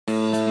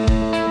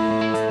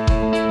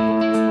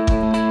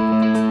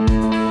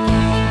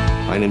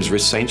name's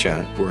Rich St.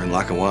 John. We're in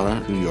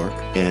Lackawanna, New York,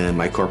 and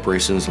my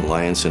corporation is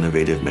Alliance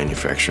Innovative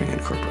Manufacturing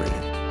Incorporated.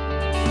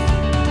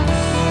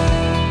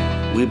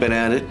 We've been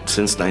at it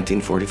since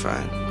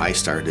 1945. I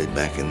started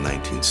back in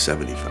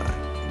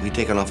 1975. We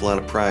take an awful lot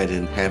of pride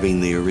in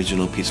having the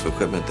original piece of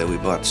equipment that we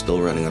bought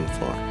still running on the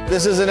floor.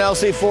 This is an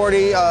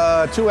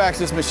LC40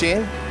 two-axis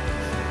machine,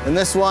 and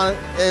this one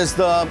is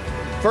the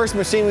first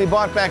machine we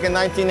bought back in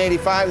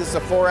 1985. This is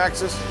a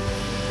four-axis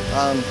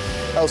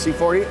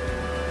LC40.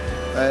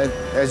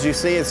 As you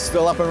see, it's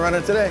still up and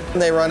running today.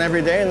 They run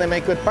every day and they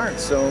make good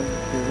parts, so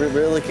you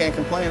really can't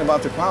complain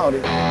about the quality.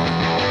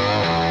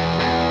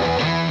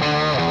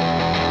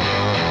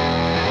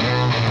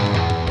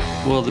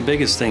 Well, the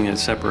biggest thing that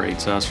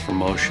separates us from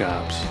most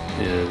shops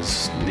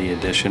is the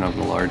addition of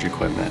the large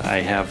equipment.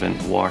 I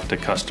haven't walked a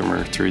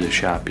customer through the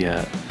shop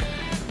yet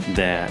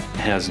that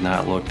has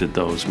not looked at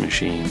those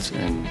machines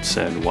and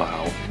said,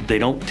 wow. They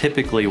don't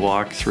typically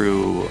walk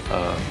through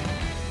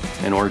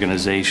an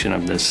organization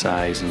of this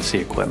size and see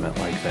equipment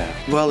like that.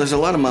 Well, there's a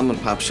lot of mom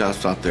and pop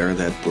shops out there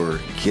that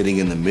were getting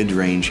in the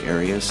mid-range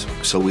areas,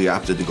 so we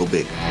opted to go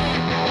big.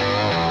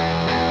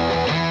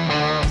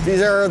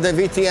 These are the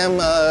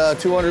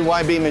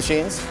VTM-200YB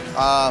machines.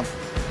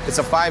 It's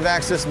a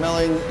five-axis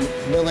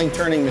milling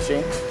turning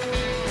machine.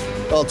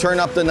 They'll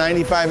turn up to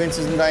 95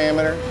 inches in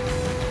diameter,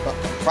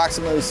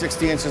 approximately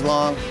 60 inches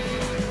long.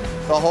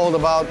 They'll hold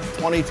about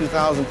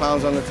 22,000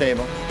 pounds on the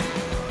table.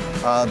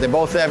 They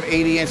both have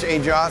 80-inch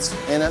A-jots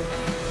in them.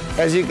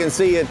 As you can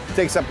see, it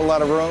takes up a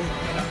lot of room.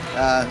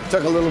 It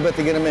took a little bit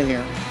to get them in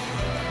here.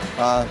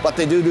 But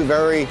they do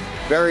very,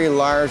 very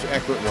large,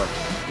 accurate work.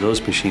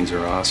 Those machines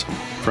are awesome.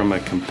 From a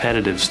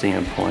competitive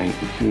standpoint,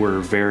 we're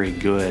very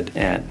good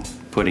at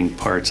putting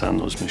parts on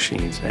those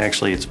machines.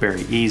 Actually, it's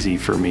very easy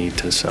for me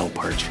to sell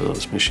parts for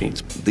those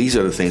machines. These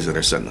are the things that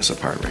are setting us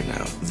apart right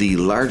now. The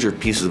larger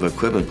pieces of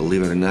equipment,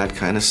 believe it or not,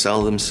 kind of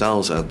sell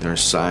themselves out their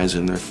size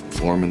and their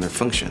form and their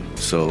function.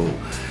 So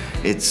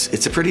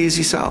it's a pretty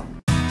easy sell.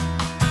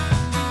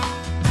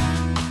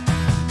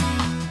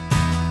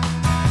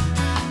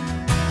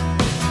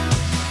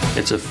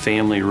 It's a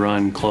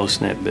family-run,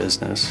 close-knit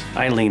business.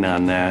 I lean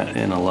on that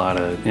in a lot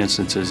of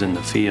instances in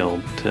the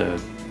field to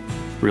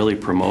really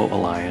promote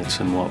Alliance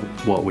and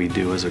what we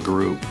do as a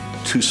group.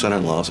 Two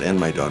son-in-laws and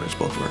my daughters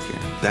both work here.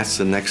 That's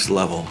the next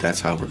level.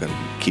 That's how we're going to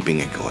keeping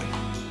it going.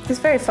 He's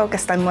very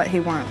focused on what he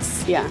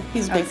wants. Yeah,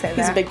 he's a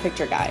big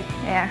picture guy.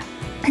 Yeah.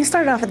 He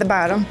started off at the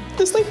bottom.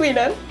 Just like we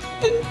did.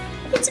 And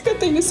it's a good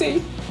thing to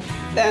see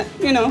that,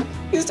 you know,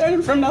 he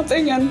started from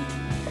nothing and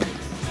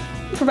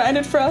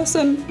provided for us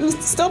and is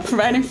still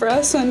providing for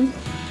us, and,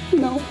 you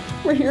know,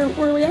 we're here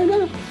where we are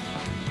now.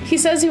 He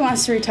says he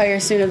wants to retire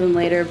sooner than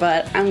later,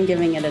 but I'm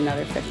giving it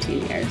another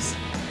 15 years.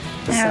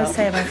 I would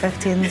say about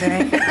 15's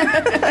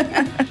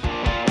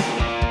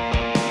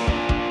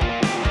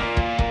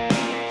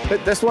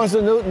right. This one's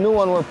the new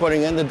one we're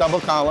putting in, the double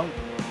column.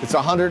 It's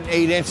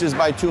 108 inches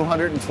by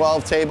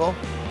 212 table.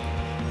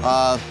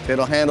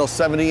 It'll handle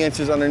 70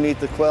 inches underneath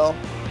the quill.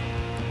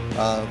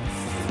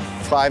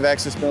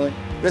 Five-axis milling.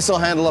 This will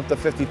handle up to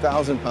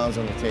 50,000 pounds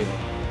on the table.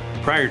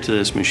 Prior to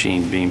this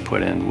machine being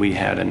put in, we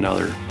had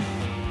another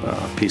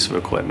piece of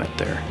equipment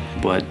there,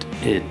 but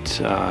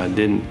it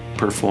didn't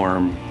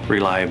perform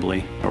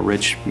reliably.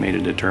 Rich made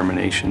a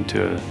determination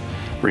to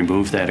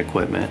remove that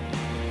equipment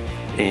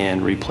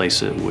and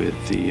replace it with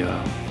the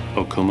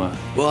Okuma.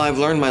 Well, I've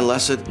learned my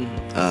lesson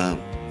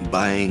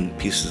buying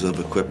pieces of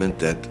equipment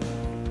that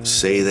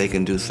say they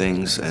can do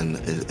things, and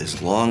as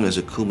long as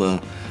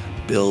Okuma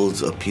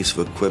builds a piece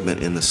of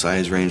equipment in the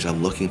size range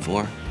I'm looking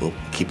for, we'll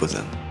keep with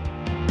them.